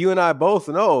 But you and I both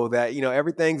know that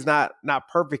everything's not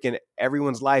perfect in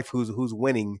everyone's life who's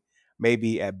winning,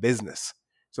 maybe at business.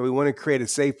 So we want to create a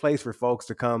safe place for folks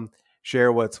to come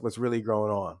share what's really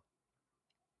going on.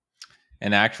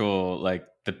 And like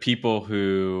the people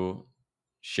who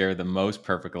share the most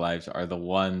perfect lives are the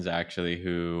ones actually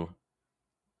who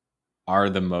are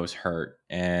the most hurt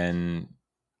and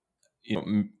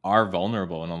are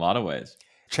vulnerable in a lot of ways.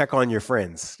 Check on your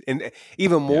friends, and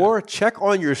even more, check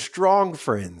on your strong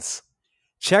friends.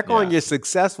 Check on your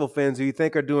successful friends who you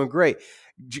think are doing great.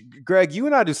 Greg, you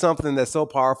and I do something that's so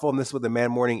powerful, and this is what the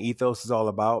Man Morning ethos is all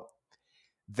about,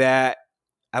 that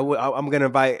I'm going to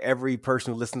invite every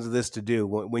person who listens to this to do.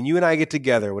 When you and I get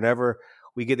together, whenever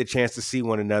we get the chance to see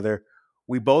one another,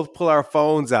 we both pull our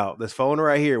phones out. This phone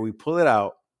right here, we pull it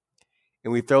out,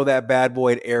 and we throw that bad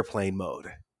boy in airplane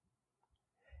mode.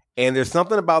 And there's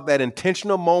something about that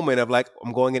intentional moment of like,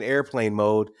 I'm going in airplane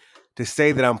mode to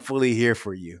say that I'm fully here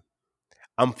for you.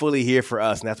 I'm fully here for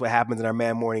us. And that's what happens in our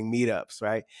Man Morning meetups,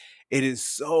 right? It is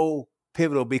so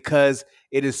pivotal because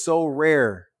it is so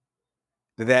rare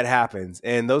that happens.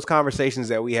 And those conversations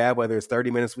that we have, whether it's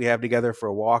 30 minutes we have together for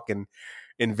a walk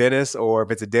in Venice, or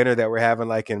if it's a dinner that we're having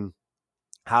like in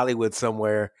Hollywood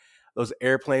somewhere, those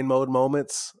airplane mode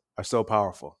moments are so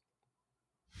powerful.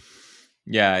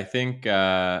 Yeah, I think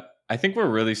we're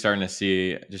really starting to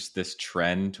see just this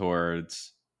trend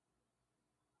towards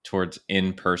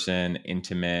in-person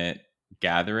intimate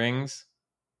gatherings.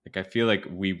 Like, I feel like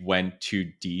we went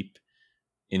too deep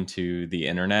into the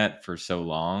internet for so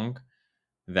long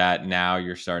that now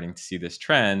you're starting to see this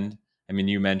trend. I mean,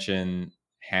 you mentioned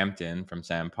Hampton from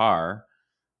Sam Parr,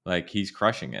 like he's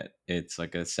crushing it. It's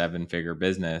like a 7-figure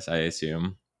business, I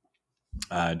assume,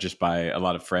 just by a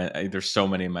lot of friends. There's so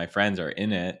many of my friends are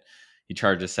in it. He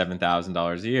charges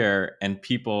 $7,000 a year, and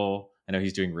people, I know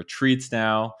he's doing retreats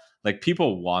now. Like,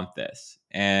 people want this,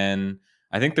 and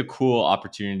I think the cool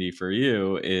opportunity for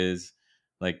you is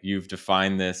like you've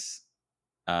defined this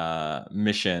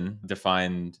mission,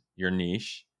 defined your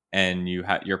niche, and you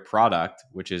have your product,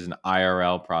 which is an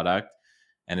IRL product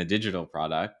and a digital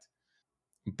product.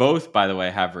 Both, by the way,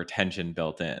 have retention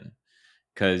built in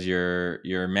because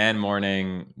your man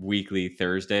morning weekly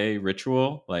Thursday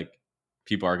ritual, like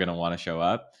people are going to want to show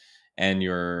up, and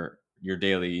your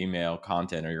daily email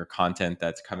content or your content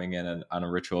that's coming in on a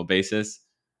ritual basis.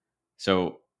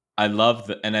 So I love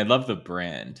the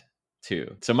brand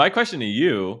too. So my question to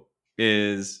you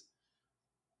is,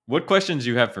 what questions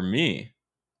do you have for me?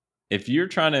 If you're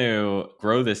trying to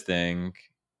grow this thing,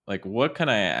 like what can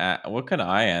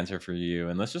I answer for you?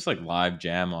 And let's just like live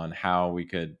jam on how we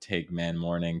could take man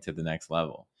morning to the next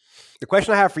level. The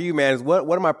question I have for you, man, is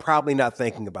what am I probably not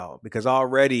thinking about? Because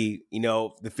already,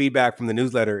 the feedback from the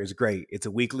newsletter is great. It's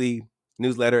a weekly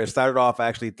newsletter. It started off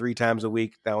actually 3 times a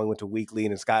week. Now we went to weekly,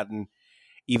 and it's gotten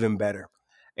even better.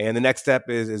 And the next step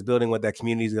is building what that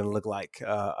community is going to look like,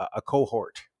 a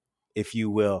cohort, if you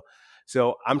will.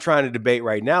 So I'm trying to debate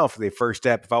right now for the first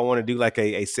step if I want to do like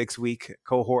a 6-week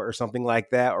cohort or something like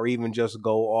that, or even just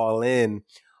go all in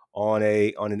on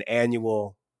an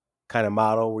annual kind of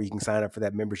model where you can sign up for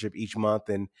that membership each month,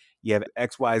 and you have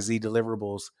XYZ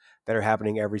deliverables that are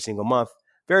happening every single month.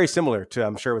 Very similar to,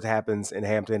 I'm sure, what happens in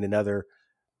Hampton and other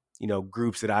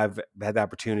groups that I've had the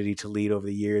opportunity to lead over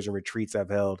the years and retreats I've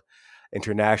held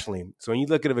internationally. So when you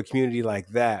look at a community like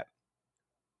that,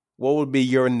 what would be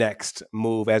your next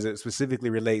move as it specifically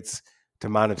relates to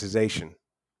monetization?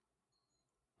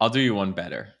 I'll do you one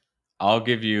better. I'll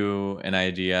give you an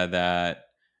idea that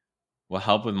will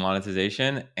help with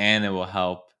monetization and it will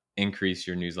help increase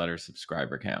your newsletter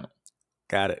subscriber count.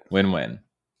 Got it. Win-win.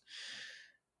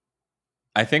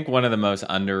 I think one of the most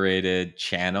underrated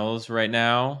channels right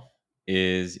now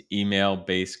is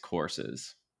email-based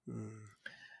courses. Mm.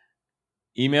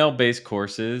 Email-based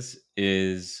courses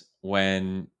is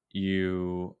when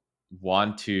you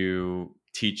want to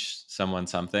teach someone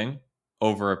something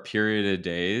over a period of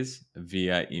days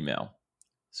via email.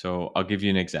 So I'll give you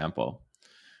an example.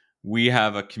 We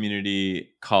have a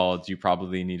community called you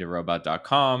probably need a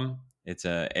robot.com. It's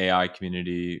an AI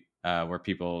community where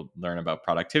people learn about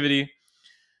productivity.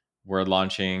 We're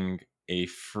launching a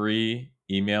free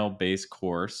email based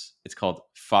course. It's called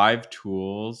 5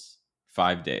 Tools,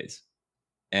 5 Days.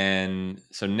 And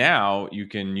so now you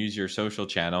can use your social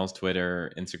channels,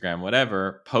 Twitter, Instagram,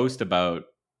 whatever, post about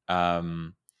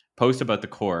the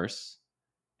course,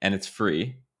 and it's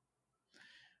free.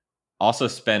 Also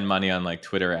spend money on like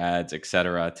Twitter ads,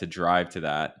 etc., to drive to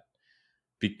that.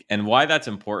 And why that's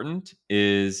important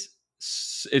is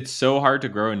it's so hard to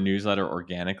grow a newsletter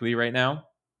organically right now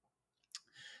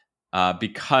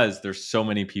because there's so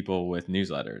many people with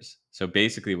newsletters. So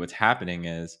basically, what's happening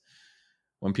is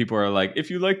when people are like, if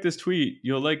you like this tweet,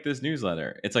 you'll like this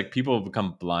newsletter. It's like people have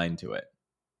become blind to it.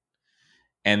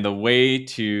 And the way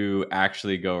to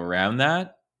actually go around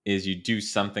that is you do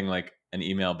something like an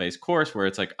email based course where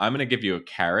it's like, I'm going to give you a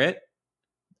carrot.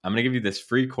 I'm going to give you this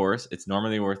free course. It's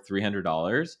normally worth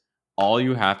 $300. All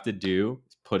you have to do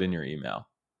is put in your email.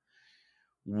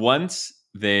 Once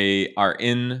they are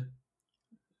in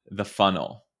the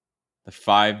funnel, the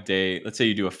 5-day, let's say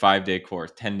you do a 5-day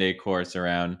course, 10-day course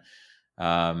around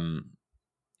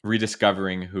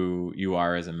rediscovering who you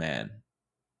are as a man.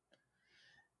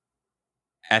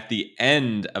 At the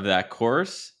end of that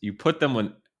course, you put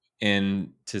them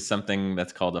into something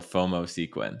that's called a FOMO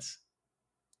sequence.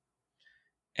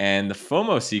 And the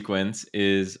FOMO sequence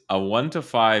is a 1 to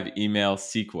 5 email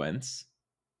sequence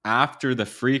after the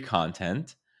free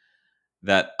content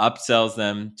that upsells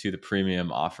them to the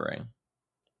premium offering.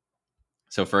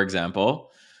 So, for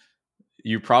example,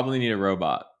 you probably need a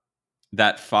robot.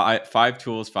 That 5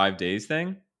 tools, 5 days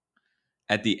thing,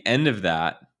 at the end of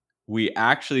that, we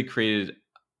actually created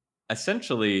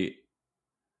essentially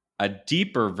a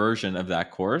deeper version of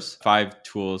that course, 5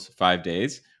 tools, 5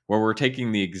 days, where we're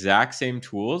taking the exact same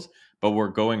tools, but we're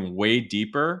going way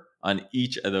deeper on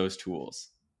each of those tools.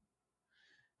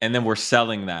 And then we're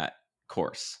selling that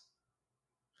course.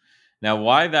 Now,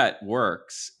 why that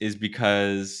works is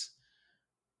because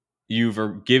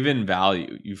you've given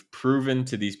value. You've proven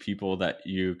to these people that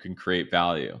you can create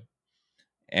value.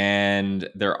 And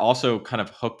they're also kind of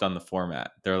hooked on the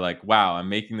format. They're like, wow, I'm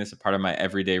making this a part of my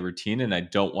everyday routine and I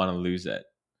don't want to lose it.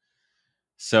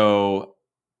 So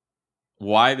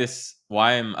why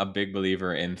I'm a big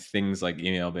believer in things like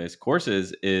email-based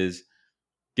courses is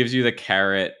gives you the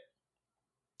carrot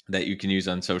that you can use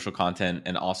on social content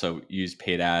and also use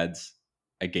paid ads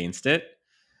against it.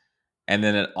 And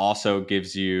then it also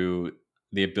gives you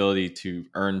the ability to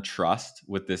earn trust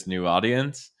with this new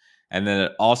audience. And then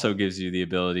it also gives you the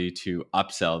ability to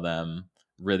upsell them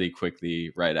really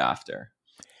quickly right after.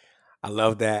 I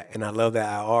love that, and I love that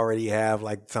I already have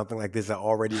like something like this that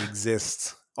already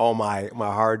exists on my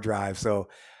hard drive. So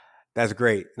that's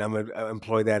great, and I'm gonna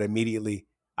employ that immediately.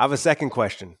 I have a second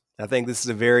question. I think this is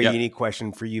a very Yep. unique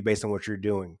question for you based on what you're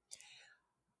doing.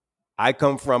 I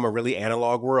come from a really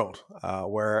analog world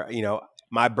where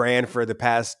my brand for the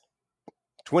past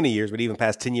 20 years, but even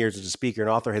past 10 years as a speaker and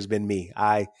author has been me.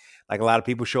 I, like a lot of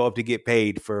people, show up to get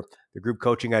paid for the group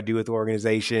coaching I do with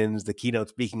organizations, the keynote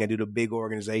speaking I do to big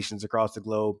organizations across the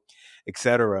globe,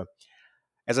 etc.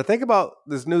 As I think about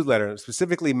this newsletter,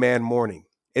 specifically Man Morning,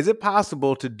 is it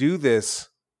possible to do this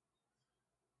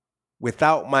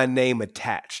without my name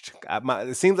attached?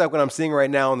 It seems like what I'm seeing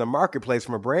right now in the marketplace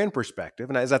from a brand perspective,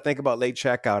 and as I think about late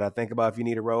checkout, I think about if you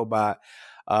need a robot,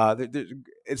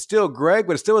 it's still Greg,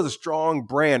 but it still is a strong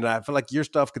brand. And I feel like your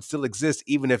stuff could still exist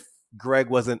even if Greg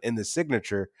wasn't in the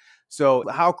signature. So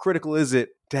how critical is it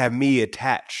to have me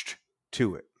attached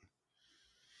to it?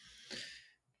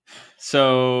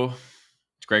 So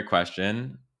it's a great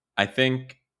question. I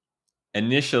think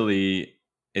initially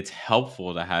it's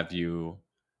helpful to have you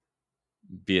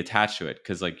be attached to it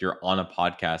because like you're on a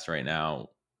podcast right now.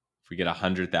 If we get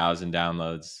 100,000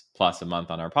 downloads plus a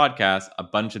month on our podcast, a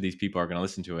bunch of these people are going to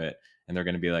listen to it and they're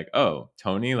going to be like, oh,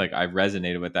 Tony, like I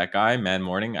resonated with that guy, Man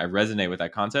Morning, I resonate with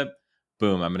that concept.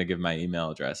 Boom, I'm going to give my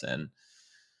email address in.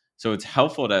 So it's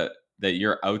helpful that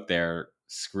you're out there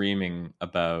screaming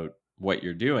about what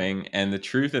you're doing. And the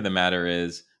truth of the matter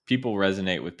is people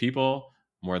resonate with people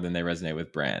more than they resonate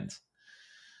with brands.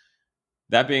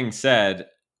 That being said,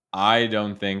 I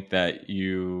don't think that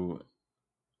you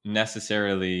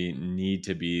necessarily need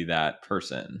to be that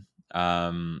person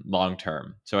long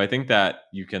term. So I think that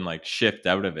you can like shift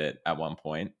out of it at one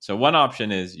point. So one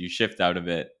option is you shift out of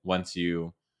it once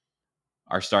you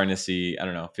are starting to see, I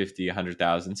don't know, 50,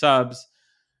 100,000 subs,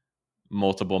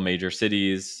 multiple major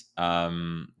cities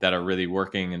that are really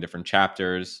working in different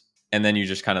chapters. And then you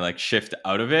just kind of like shift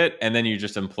out of it. And then you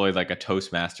just employ like a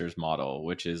Toastmasters model,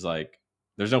 which is like,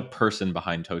 there's no person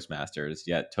behind Toastmasters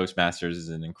yet. Toastmasters is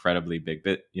an incredibly big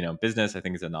business. I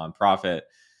think it's a nonprofit,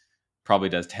 probably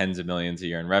does tens of millions a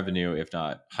year in revenue, if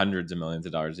not hundreds of millions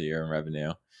of dollars a year in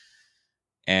revenue.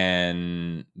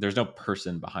 And there's no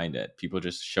person behind it. People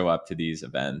just show up to these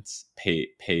events,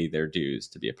 pay their dues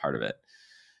to be a part of it.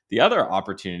 The other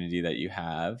opportunity that you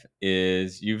have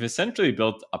is you've essentially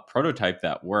built a prototype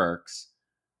that works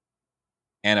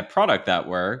and a product that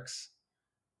works.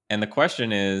 And the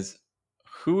question is,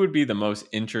 who would be the most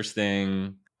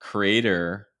interesting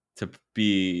creator to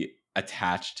be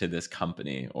attached to this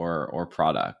company or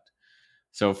product?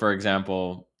 So, for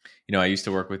example, I used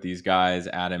to work with these guys,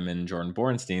 Adam and Jordan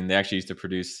Bornstein. They actually used to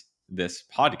produce this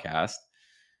podcast,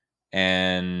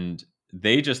 and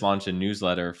they just launched a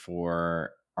newsletter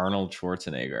for Arnold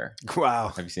Schwarzenegger.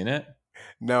 Wow. Have you seen it?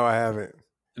 No, I haven't.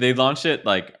 They launched it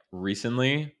like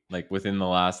recently, like within the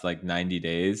last like 90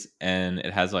 days, and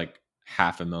it has like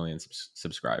 500,000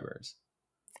 subscribers.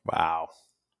 Wow.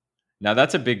 Now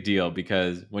that's a big deal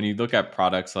because when you look at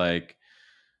products like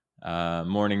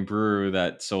Morning Brew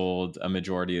that sold a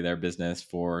majority of their business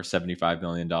for $75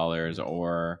 million,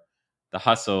 or The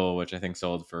Hustle, which I think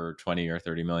sold for 20 or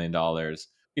 $30 million.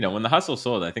 When The Hustle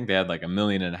sold, I think they had like 1.5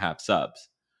 million subs.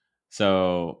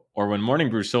 So, or when Morning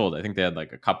Brew sold, I think they had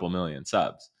like a couple million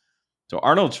subs. So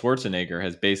Arnold Schwarzenegger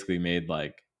has basically made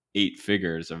like 8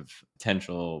 figures of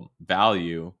potential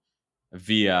value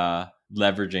via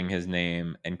leveraging his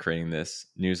name and creating this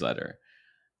newsletter.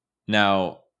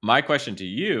 Now, my question to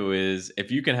you is if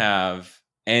you can have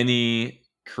any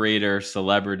creator,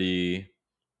 celebrity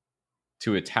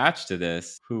to attach to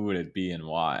this, who would it be and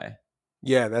why?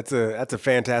 Yeah, that's a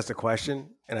fantastic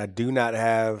question, and I do not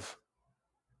have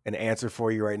an answer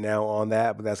for you right now on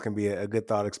that, but that's going to be a good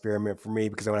thought experiment for me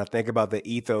because when I think about the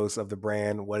ethos of the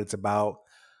brand, what it's about,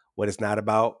 what it's not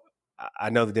about,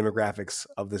 I know the demographics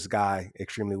of this guy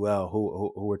extremely well,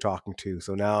 who we're talking to.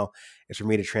 So now it's for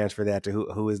me to transfer that to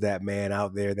who is that man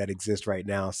out there that exists right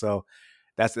now. So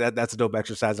that's a dope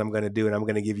exercise I'm going to do, and I'm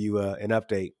going to give you an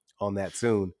update on that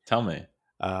soon. Tell me.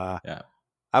 I Yeah.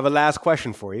 have a last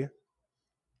question for you,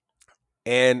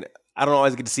 and I don't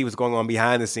always get to see what's going on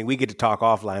behind the scene. We get to talk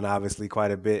offline, obviously,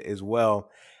 quite a bit as well.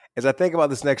 As I think about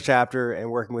this next chapter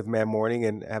and working with Man Morning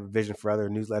and have a vision for other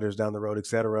newsletters down the road, et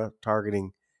cetera,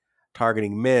 targeting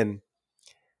men,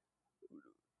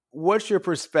 what's your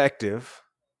perspective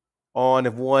on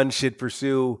if one should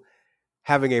pursue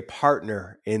having a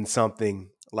partner in something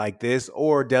like this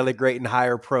or delegate and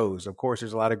hire pros? Of course,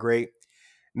 there's a lot of great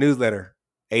newsletter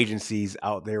agencies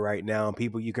out there right now and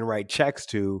people you can write checks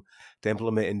to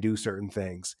implement and do certain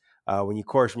things. When you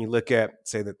look at,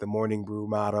 say, that the Morning Brew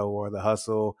motto or the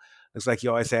Hustle, looks like you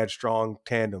always had strong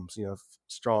tandems,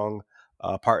 strong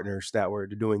partners that were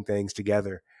doing things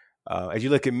together. As you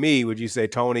look at me, would you say,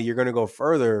 Tony, you're going to go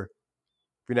further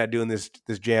if you're not doing this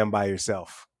jam by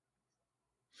yourself?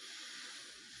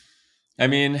 I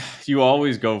mean, you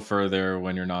always go further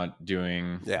when you're not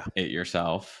doing Yeah. it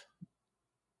yourself.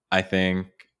 I think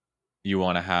you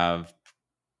want to have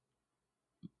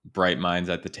bright minds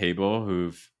at the table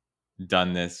who've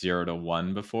done this 0 to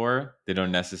 1 before. They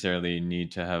don't necessarily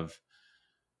need to have,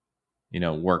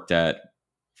 worked at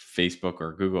Facebook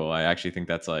or Google. I actually think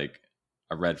that's like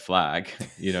a red flag.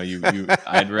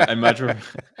 I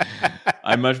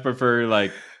much prefer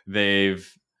like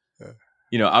they've,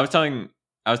 I was telling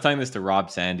this to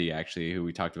Rob Sandy actually, who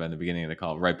we talked about in the beginning of the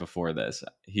call, right before this.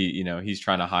 He's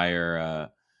trying to hire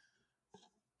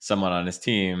someone on his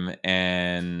team,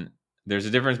 and there's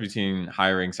a difference between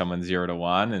hiring someone 0 to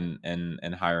 1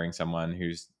 and hiring someone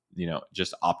who's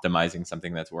just optimizing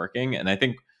something that's working. And I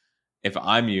think if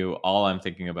I'm you, all I'm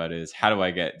thinking about is how do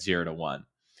I get 0 to 1?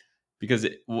 Because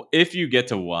if you get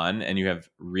to 1 and you have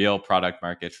real product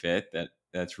market fit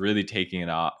that's really taking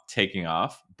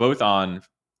off both on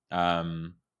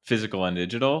physical and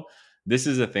digital, this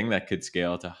is a thing that could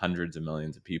scale to hundreds of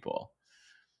millions of people.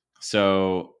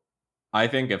 So I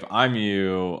think if I'm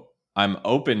you, I'm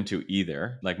open to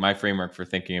either. Like my framework for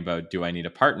thinking about do I need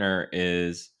a partner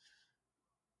is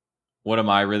what am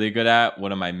I really good at?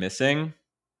 What am I missing?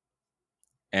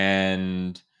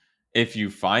 And if you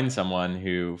find someone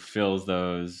who fills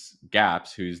those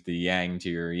gaps, who's the yang to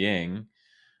your yin,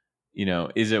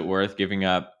 is it worth giving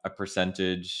up a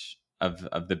percentage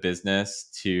of the business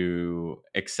to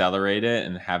accelerate it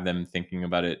and have them thinking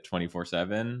about it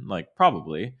 24/7? Like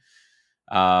probably.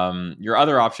 Your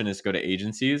other option is to go to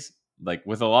agencies. Like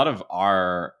with a lot of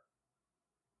our,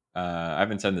 I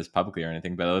haven't said this publicly or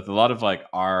anything, but with a lot of like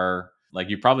our, like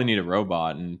you probably need a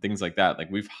robot and things like that.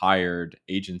 Like we've hired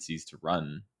agencies to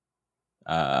run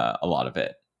a lot of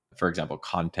it. For example,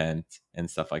 content and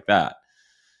stuff like that.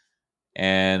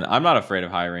 And I'm not afraid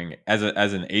of hiring as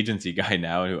an agency guy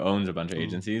now who owns a bunch of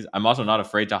agencies. I'm also not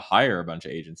afraid to hire a bunch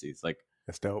of agencies. Like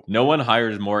That's dope. no one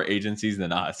hires more agencies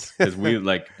than us because we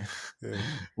like Yeah.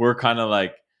 we're kind of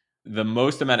like the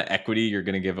most amount of equity you're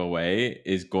going to give away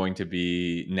is going to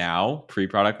be now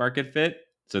pre-product market fit.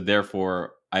 So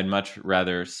therefore, I'd much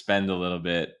rather spend a little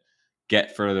bit,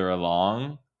 get further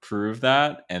along, prove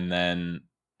that, and then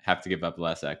have to give up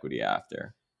less equity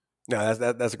after. No,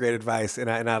 that's great advice, and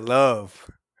I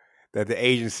love that the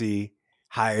agency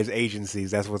hires agencies.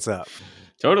 That's what's up.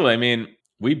 Totally. I mean,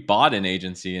 we bought an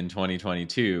agency in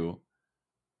 2022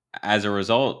 as a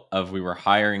result of we were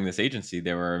hiring this agency.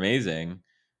 They were amazing,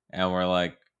 and we're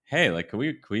like, hey, like, can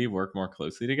we work more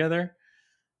closely together?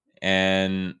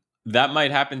 And that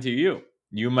might happen to you.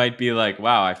 You might be like,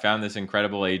 wow, I found this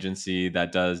incredible agency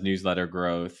that does newsletter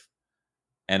growth,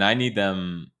 and I need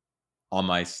them on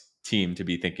my team to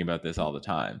be thinking about this all the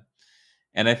time.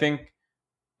 And I think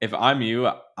if I'm you,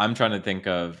 I'm trying to think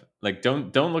of like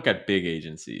don't look at big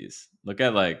agencies. Look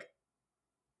at like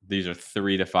these are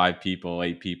 3 to 5 people,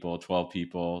 8 people, 12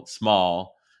 people,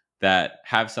 small that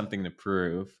have something to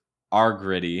prove, are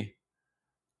gritty,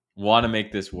 want to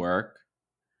make this work,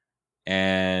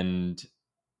 and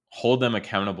hold them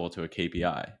accountable to a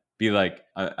KPI. Be like,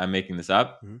 I'm making this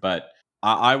up, Mhm. but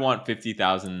I want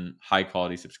 50,000 high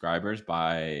quality subscribers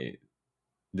by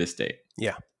this date.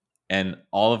 Yeah. And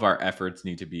all of our efforts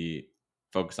need to be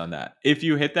focused on that. If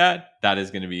you hit that, that is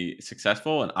going to be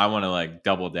successful. And I want to like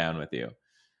double down with you.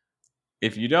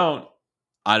 If you don't,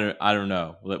 I don't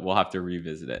know. We'll have to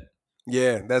revisit it.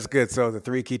 Yeah, that's good. So the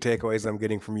three key takeaways I'm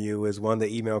getting from you is one,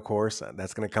 the email course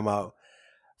that's going to come out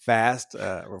fast.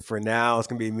 For now, it's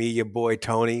going to be me, your boy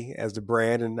Tony, as the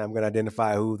brand, and I'm going to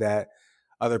identify who that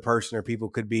other person or people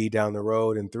could be down the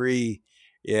road. And three,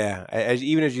 yeah,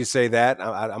 even as you say that,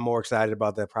 I'm more excited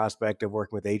about the prospect of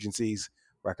working with agencies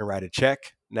where I can write a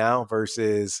check now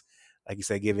versus, like you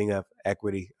said, giving up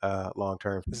equity long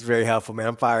term. This is very helpful, man.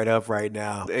 I'm fired up right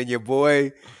now, and your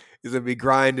boy is gonna be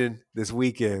grinding this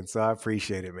weekend, so I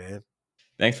appreciate it, man.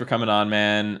 Thanks for coming on,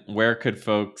 man. Where could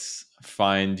folks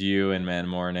find you in Man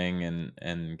Morning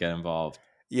and get involved?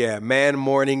 Yeah,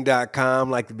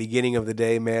 manmorning.com, like the beginning of the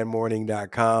day,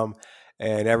 manmorning.com.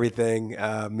 And everything,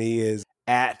 me is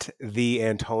at the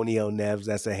Antonio Neves.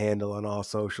 That's a handle on all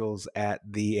socials, at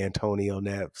the Antonio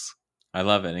Neves. I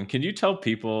love it. And can you tell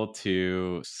people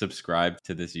to subscribe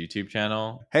to this YouTube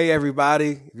channel? Hey,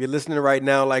 everybody. If you're listening right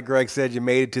now, like Greg said, you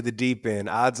made it to the deep end.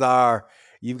 Odds are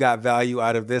you've got value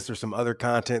out of this or some other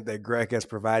content that Greg has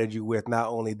provided you with, not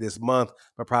only this month,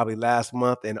 but probably last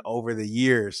month and over the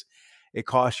years. It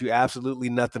costs you absolutely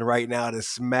nothing right now to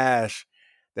smash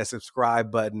that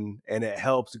subscribe button, and it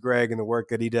helps Greg in the work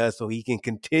that he does so he can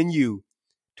continue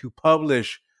to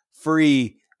publish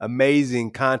free,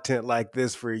 amazing content like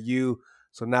this for you.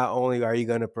 So not only are you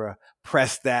going to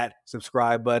press that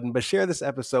subscribe button, but share this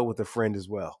episode with a friend as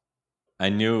well. I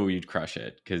knew you'd crush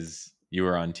it because you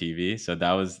were on TV. So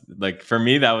that was like, for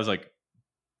me, that was like,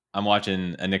 I'm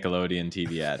watching a Nickelodeon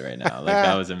TV ad right now. Like,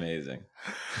 that was amazing.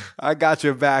 I got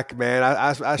your back, man.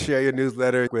 I share your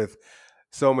newsletter with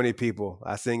so many people.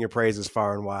 I sing your praises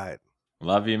far and wide.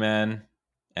 Love you, man.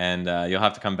 And you'll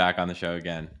have to come back on the show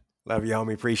again. Love you,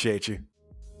 homie. Appreciate you.